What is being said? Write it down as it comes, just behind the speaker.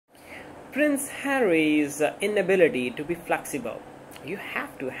Prince Harry's inability to be flexible. You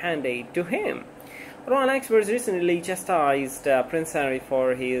have to hand it to him. Royal experts recently chastised Prince Harry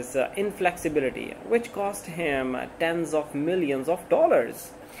for his inflexibility, which cost him tens of millions of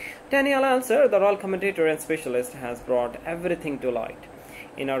dollars. Daniela Elser, the royal commentator and specialist, has brought everything to light.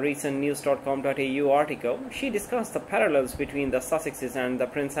 In a recent news.com.au article, she discussed the parallels between the Sussexes and the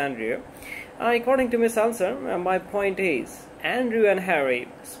Prince Andrew. According to Miss Elser, my point is, Andrew and Harry,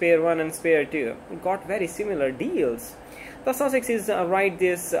 spare one and spare two, got very similar deals. The Sussexes right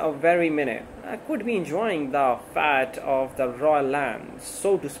this very minute could be enjoying the fat of the royal land,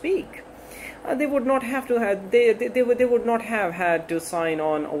 so to speak. They would not have to have they would not have had to sign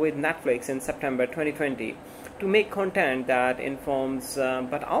on with Netflix in September 2020 to make content that informs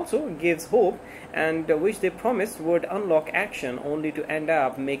but also gives hope, and which they promised would unlock action, only to end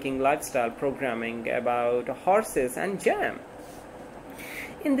up making lifestyle programming about horses and jam.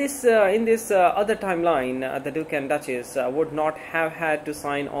 In this other timeline, the Duke and Duchess would not have had to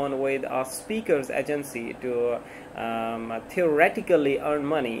sign on with a speaker's agency to theoretically earn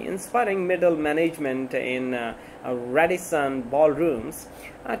money, inspiring middle management in Radisson ballrooms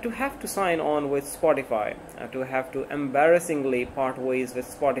to have to sign on with Spotify, to have to embarrassingly part ways with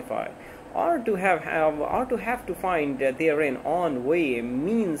Spotify, or to have to find therein on way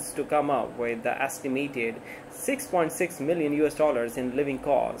means to come up with the estimated 6.6 million US dollars in living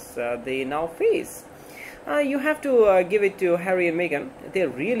costs they now face. You have to give it to Harry and Meghan. They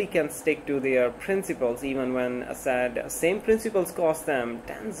really can stick to their principles, even when said same principles cost them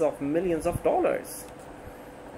tens of millions of dollars.